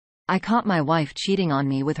I caught my wife cheating on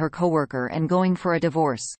me with her coworker and going for a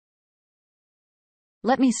divorce.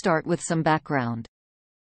 Let me start with some background.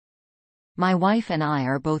 My wife and I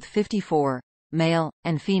are both 54, male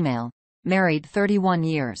and female, married 31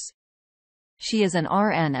 years. She is an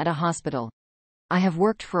RN at a hospital. I have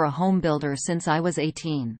worked for a home builder since I was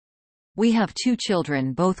 18. We have 2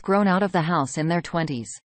 children, both grown out of the house in their 20s.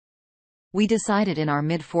 We decided in our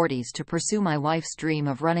mid-40s to pursue my wife's dream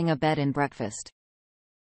of running a bed and breakfast.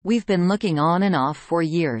 We've been looking on and off for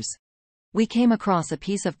years. We came across a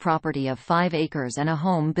piece of property of 5 acres and a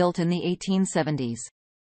home built in the 1870s.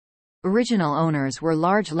 Original owners were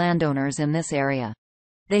large landowners in this area.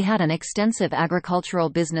 They had an extensive agricultural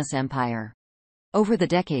business empire. Over the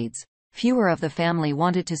decades, fewer of the family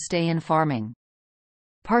wanted to stay in farming.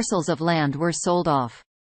 Parcels of land were sold off.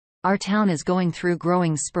 Our town is going through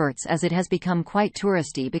growing spurts as it has become quite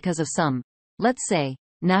touristy because of some, let's say,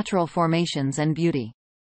 natural formations and beauty.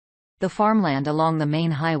 The farmland along the main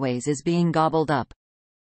highways is being gobbled up.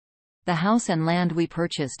 The house and land we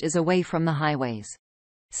purchased is away from the highways.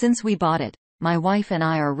 Since we bought it, my wife and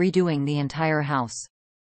I are redoing the entire house.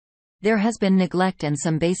 There has been neglect and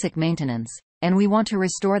some basic maintenance, and we want to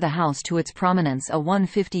restore the house to its prominence a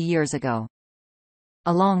 150 years ago.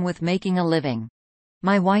 Along with making a living,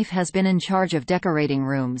 my wife has been in charge of decorating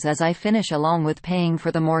rooms as I finish, along with paying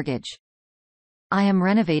for the mortgage. I am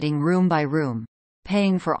renovating room by room,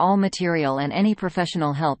 paying for all material and any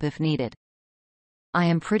professional help if needed. I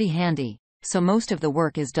am pretty handy, so most of the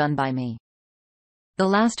work is done by me. The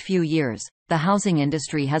last few years, the housing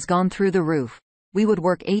industry has gone through the roof. We would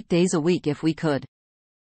work 8 days a week if we could.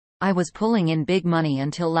 I was pulling in big money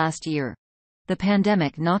until last year. The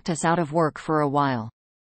pandemic knocked us out of work for a while.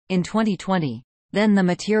 In 2020, then the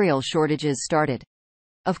material shortages started.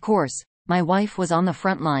 Of course, my wife was on the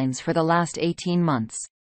front lines for the last 18 months.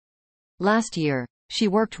 Last year, she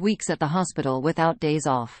worked weeks at the hospital without days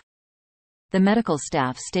off. The medical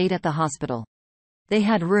staff stayed at the hospital. They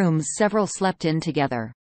had rooms several slept in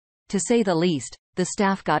together. To say the least, the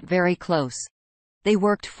staff got very close. They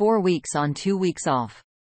worked 4 weeks on 2 weeks off.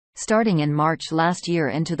 Starting in March last year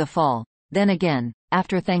into the fall, then again,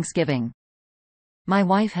 after Thanksgiving. My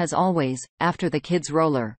wife has always, after the kids'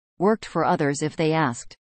 roller, worked for others if they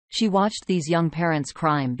asked. She watched these young parents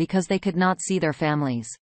cry because they could not see their families.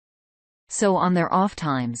 So on their off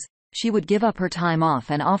times, she would give up her time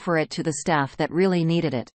off and offer it to the staff that really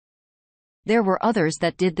needed it. There were others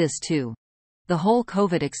that did this too. The whole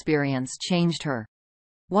COVID experience changed her.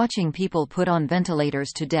 Watching people put on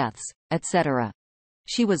ventilators to deaths, etc.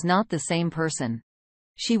 She was not the same person.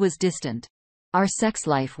 She was distant. Our sex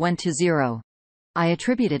life went to zero. I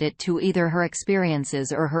attributed it to either her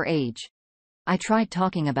experiences or her age. I tried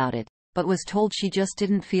talking about it, but was told she just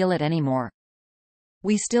didn't feel it anymore.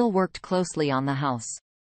 We still worked closely on the house.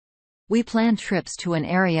 We planned trips to an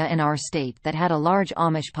area in our state that had a large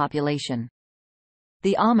Amish population.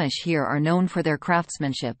 The Amish here are known for their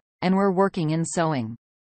craftsmanship, and were working in sewing.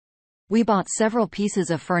 We bought several pieces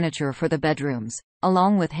of furniture for the bedrooms,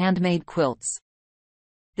 along with handmade quilts.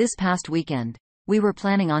 This past weekend, we were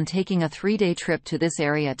planning on taking a 3-day trip to this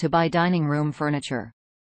area to buy dining room furniture.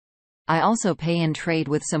 I also pay in trade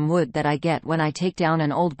with some wood that I get when I take down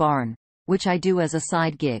an old barn, which I do as a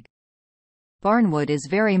side gig. Barnwood is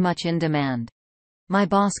very much in demand. My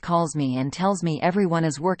boss calls me and tells me everyone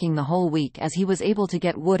is working the whole week as he was able to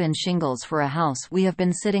get wood and shingles for a house we have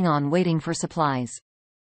been sitting on waiting for supplies.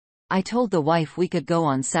 I told the wife we could go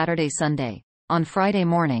on Saturday, Sunday. On Friday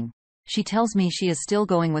morning, she tells me she is still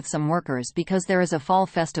going with some workers because there is a fall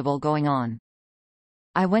festival going on.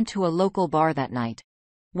 I went to a local bar that night.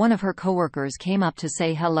 One of her coworkers came up to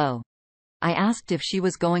say hello. I asked if she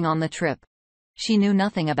was going on the trip. She knew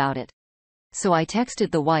nothing about it. So I texted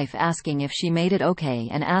the wife asking if she made it okay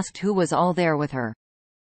and asked who was all there with her.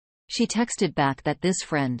 She texted back that this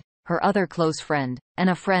friend, her other close friend, and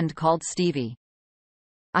a friend called Stevie.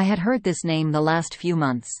 I had heard this name the last few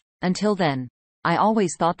months. Until then, I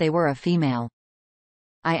always thought they were a female.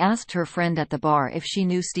 I asked her friend at the bar if she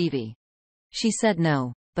knew Stevie. She said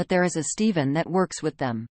no, but there is a Steven that works with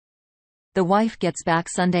them. The wife gets back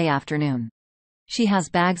Sunday afternoon. She has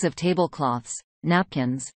bags of tablecloths,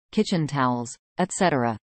 napkins, kitchen towels,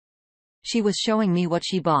 etc. She was showing me what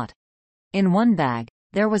she bought. In one bag,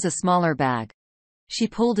 there was a smaller bag. She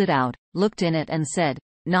pulled it out, looked in it and said,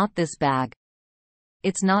 "Not this bag.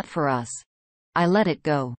 It's not for us." I let it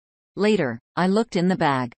go. Later, I looked in the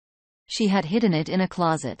bag. She had hidden it in a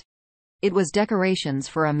closet. It was decorations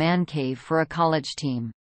for a man cave for a college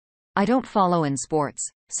team. I don't follow in sports,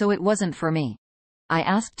 so it wasn't for me. I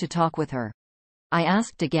asked to talk with her. I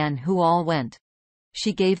asked again who all went.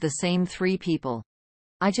 She gave the same 3 people.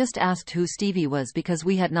 I just asked who Stevie was because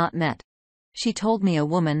we had not met. She told me a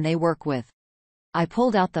woman they work with. I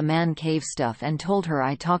pulled out the man cave stuff and told her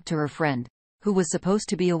I talked to her friend, who was supposed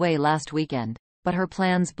to be away last weekend, but her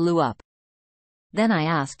plans blew up. Then I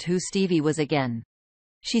asked who Stevie was again.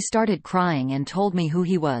 She started crying and told me who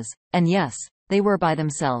he was, and yes, they were by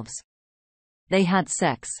themselves. They had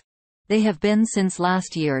sex. They have been since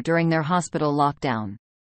last year during their hospital lockdown.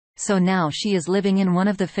 So now she is living in one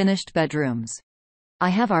of the finished bedrooms. I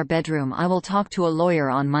have our bedroom. I will talk to a lawyer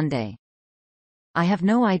on Monday. I have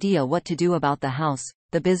no idea what to do about the house,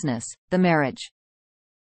 the business, the marriage.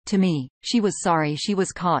 To me, she was sorry she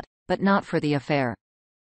was caught, but not for the affair.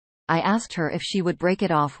 I asked her if she would break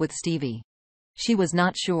it off with Stevie. She was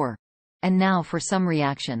not sure. And now for some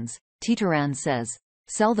reactions. Titaran says,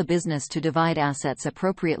 sell the business to divide assets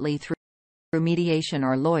appropriately through mediation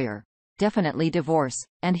or lawyer. Definitely divorce,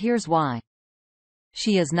 and here's why.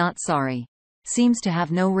 She is not sorry. Seems to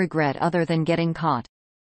have no regret other than getting caught.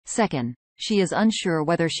 Second, she is unsure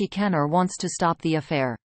whether she can or wants to stop the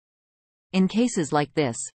affair. In cases like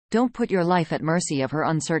this, don't put your life at mercy of her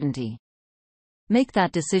uncertainty. Make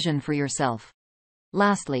that decision for yourself.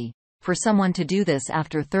 Lastly, for someone to do this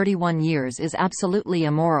after 31 years is absolutely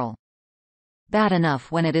immoral. Bad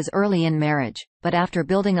enough when it is early in marriage, but after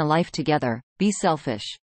building a life together, be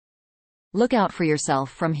selfish. Look out for yourself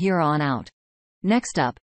from here on out. Next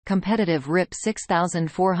up, competitive RIP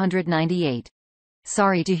 6498.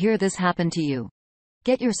 Sorry to hear this happen to you.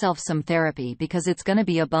 Get yourself some therapy because it's gonna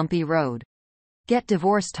be a bumpy road. Get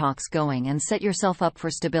divorce talks going and set yourself up for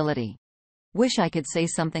stability. Wish I could say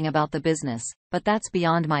something about the business, but that's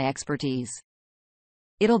beyond my expertise.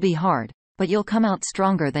 It'll be hard, but you'll come out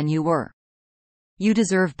stronger than you were. You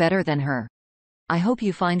deserve better than her. I hope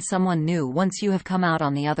you find someone new once you have come out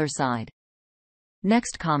on the other side.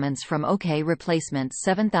 Next comments from OK Replacement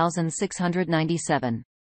 7697.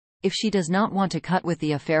 If she does not want to cut with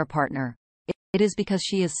the affair partner, it is because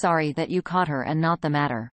she is sorry that you caught her and not the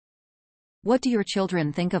matter. What do your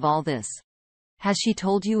children think of all this? Has she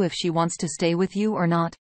told you if she wants to stay with you or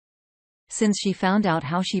not? Since she found out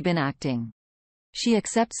how she been acting, she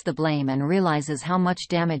accepts the blame and realizes how much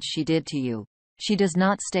damage she did to you. She does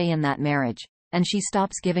not stay in that marriage, and she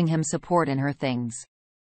stops giving him support in her things.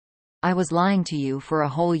 I was lying to you for a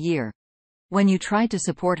whole year. When you tried to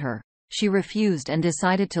support her, she refused and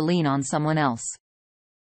decided to lean on someone else.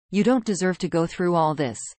 You don't deserve to go through all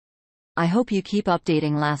this. I hope you keep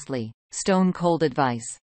updating. Lastly, stone cold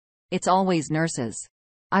advice. It's always nurses.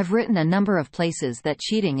 I've written a number of places that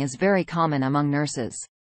cheating is very common among nurses.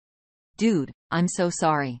 Dude, I'm so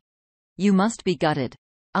sorry. You must be gutted.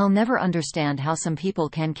 I'll never understand how some people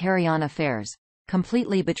can carry on affairs,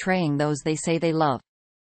 completely betraying those they say they love.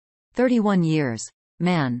 31 years.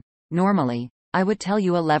 Man, normally, I would tell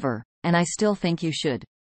you a lever, and I still think you should.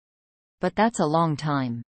 But that's a long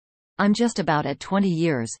time. I'm just about at 20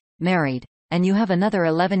 years, married, and you have another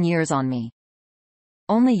 11 years on me.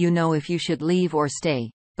 Only you know if you should leave or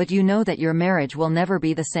stay, but you know that your marriage will never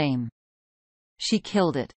be the same. She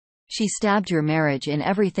killed it. She stabbed your marriage in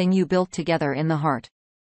everything you built together in the heart.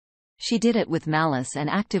 She did it with malice and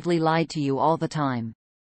actively lied to you all the time.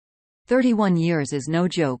 31 years is no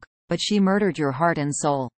joke, but she murdered your heart and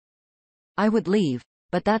soul. I would leave,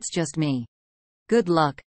 but that's just me. Good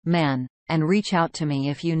luck, man, and reach out to me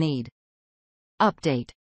if you need.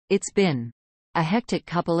 Update. It's been a hectic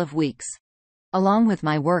couple of weeks. Along with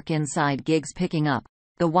my work inside gigs picking up,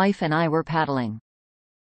 the wife and I were paddling.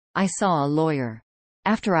 I saw a lawyer.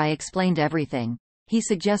 After I explained everything, he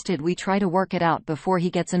suggested we try to work it out before he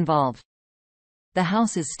gets involved. The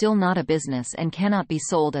house is still not a business and cannot be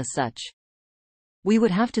sold as such. We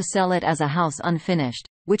would have to sell it as a house unfinished,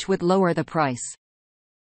 which would lower the price.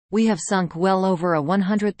 We have sunk well over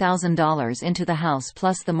 $100,000 into the house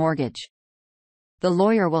plus the mortgage. The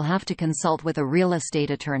lawyer will have to consult with a real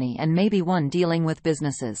estate attorney and maybe one dealing with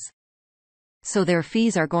businesses. So their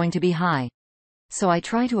fees are going to be high. So I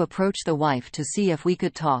try to approach the wife to see if we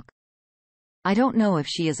could talk. I don't know if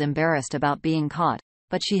she is embarrassed about being caught,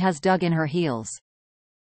 but she has dug in her heels.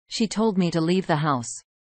 She told me to leave the house.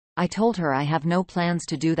 I told her I have no plans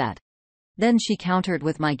to do that. Then she countered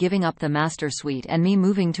with my giving up the master suite and me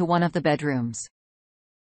moving to one of the bedrooms.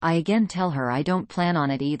 I again tell her I don't plan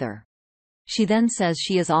on it either. She then says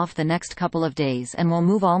she is off the next couple of days and will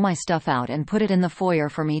move all my stuff out and put it in the foyer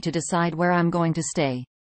for me to decide where I'm going to stay.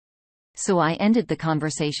 So I ended the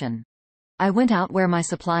conversation. I went out where my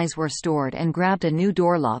supplies were stored and grabbed a new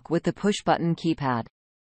door lock with the push-button keypad.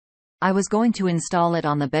 I was going to install it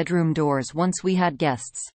on the bedroom doors once we had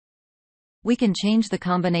guests. We can change the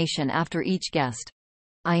combination after each guest.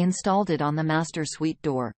 I installed it on the master suite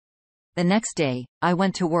door. The next day, I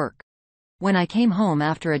went to work. When I came home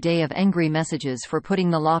after a day of angry messages for putting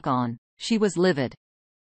the lock on, she was livid.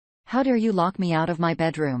 "How dare you lock me out of my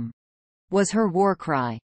bedroom?" was her war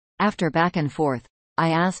cry. After back and forth, I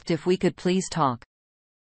asked if we could please talk.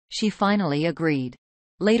 She finally agreed.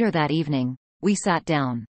 Later that evening, we sat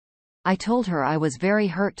down. I told her I was very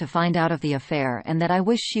hurt to find out of the affair and that I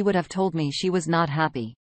wish she would have told me she was not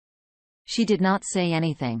happy. She did not say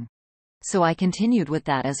anything. So I continued with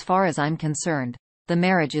that as far as I'm concerned, the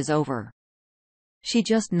marriage is over. She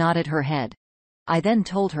just nodded her head. I then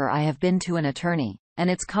told her I have been to an attorney,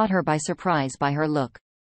 and it's caught her by surprise by her look.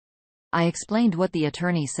 I explained what the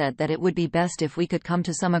attorney said, that it would be best if we could come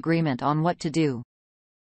to some agreement on what to do.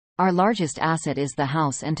 Our largest asset is the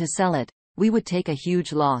house, and to sell it, we would take a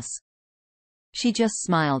huge loss. She just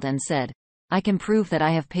smiled and said, "I can prove that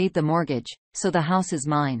I have paid the mortgage, so the house is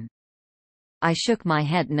mine." I shook my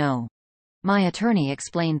head no. My attorney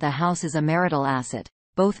explained the house is a marital asset,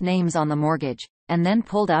 both names on the mortgage, and then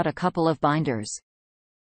pulled out a couple of binders.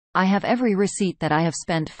 I have every receipt that I have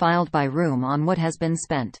spent filed by room on what has been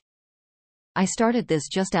spent. I started this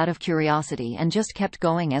just out of curiosity and just kept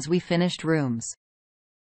going as we finished rooms.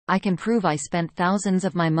 I can prove I spent thousands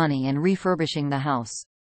of my money in refurbishing the house.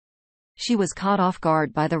 She was caught off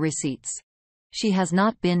guard by the receipts. She has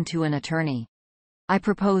not been to an attorney. I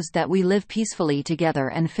proposed that we live peacefully together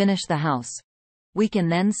and finish the house. We can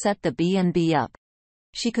then set the B&B up.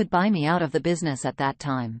 She could buy me out of the business at that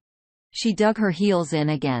time. She dug her heels in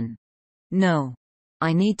again. No.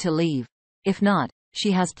 I need to leave. If not,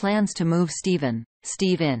 she has plans to move Steve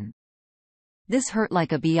in. This hurt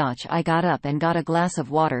like a biatch. I got up and got a glass of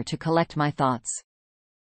water to collect my thoughts.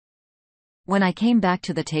 When I came back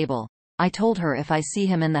to the table, I told her if I see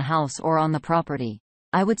him in the house or on the property,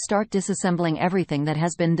 I would start disassembling everything that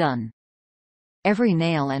has been done. Every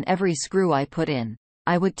nail and every screw I put in,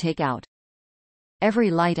 I would take out.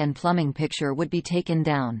 Every light and plumbing picture would be taken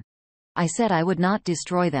down. I said I would not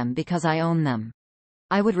destroy them because I own them.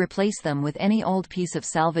 I would replace them with any old piece of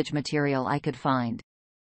salvage material I could find.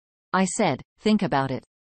 I said, think about it.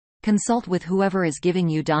 Consult with whoever is giving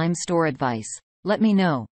you dime store advice. Let me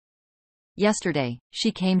know. Yesterday,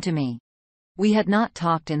 she came to me. We had not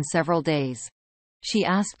talked in several days. She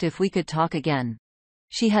asked if we could talk again.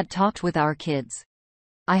 She had talked with our kids.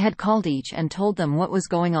 I had called each and told them what was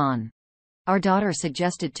going on. Our daughter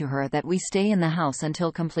suggested to her that we stay in the house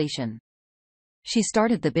until completion. She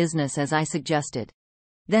started the business as I suggested.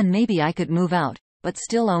 Then maybe I could move out, but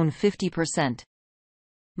still own 50%.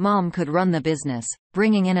 Mom could run the business,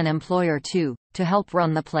 bringing in an employer too, to help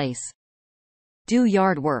run the place. Do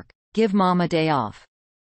yard work, give Mom a day off.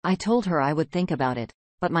 I told her I would think about it,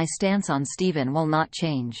 but my stance on Steven will not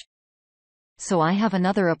change. So I have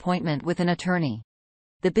another appointment with an attorney.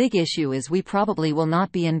 The big issue is we probably will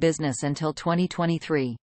not be in business until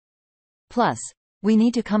 2023. Plus, we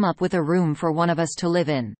need to come up with a room for one of us to live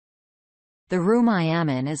in. The room I am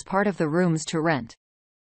in is part of the rooms to rent.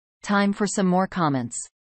 Time for some more comments.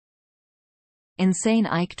 Insane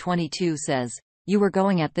Ike 22 says, "You were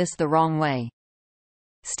going at this the wrong way.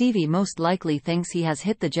 Stevie most likely thinks he has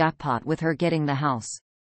hit the jackpot with her getting the house.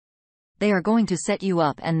 They are going to set you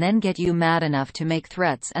up and then get you mad enough to make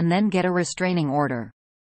threats and then get a restraining order.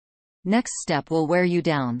 Next step will wear you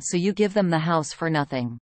down, so you give them the house for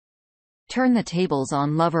nothing. Turn the tables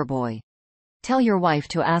on Loverboy. Tell your wife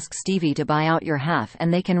to ask Stevie to buy out your half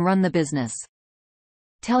and they can run the business.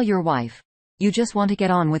 Tell your wife, you just want to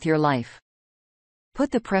get on with your life.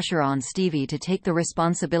 Put the pressure on Stevie to take the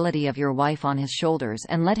responsibility of your wife on his shoulders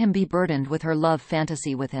and let him be burdened with her love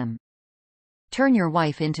fantasy with him. Turn your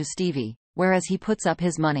wife into Stevie, whereas he puts up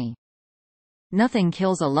his money. Nothing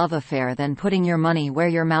kills a love affair than putting your money where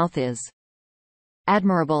your mouth is."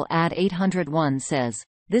 Admirable Ad 801 says,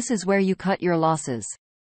 "This is where you cut your losses.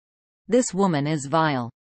 This woman is vile.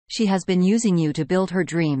 She has been using you to build her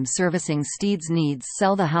dreams, servicing Steed's needs,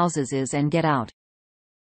 sell the houses is and get out.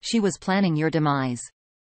 She was planning your demise.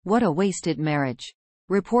 What a wasted marriage.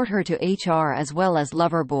 Report her to HR as well as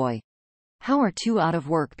Loverboy. How are two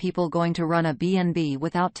out-of-work people going to run a B&B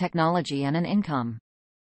without technology and an income?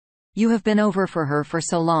 You have been over for her for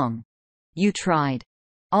so long. You tried.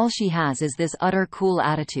 All she has is this utter cool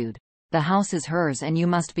attitude. The house is hers and you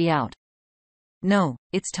must be out. No,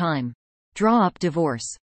 it's time. Draw up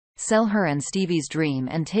divorce. Sell her and Stevie's dream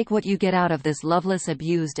and take what you get out of this loveless,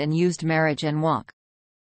 abused and used marriage and walk.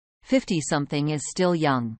 50-something is still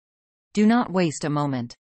young. Do not waste a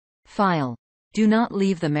moment. File. Do not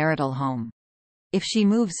leave the marital home. If she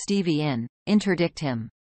moves Stevie in, interdict him.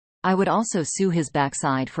 I would also sue his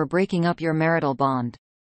backside for breaking up your marital bond.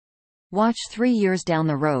 Watch 3 years down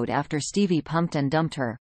the road after Stevie pumped and dumped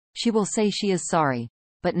her. She will say she is sorry,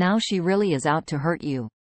 but now she really is out to hurt you.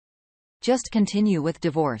 Just continue with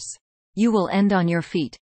divorce. You will end on your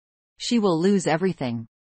feet. She will lose everything.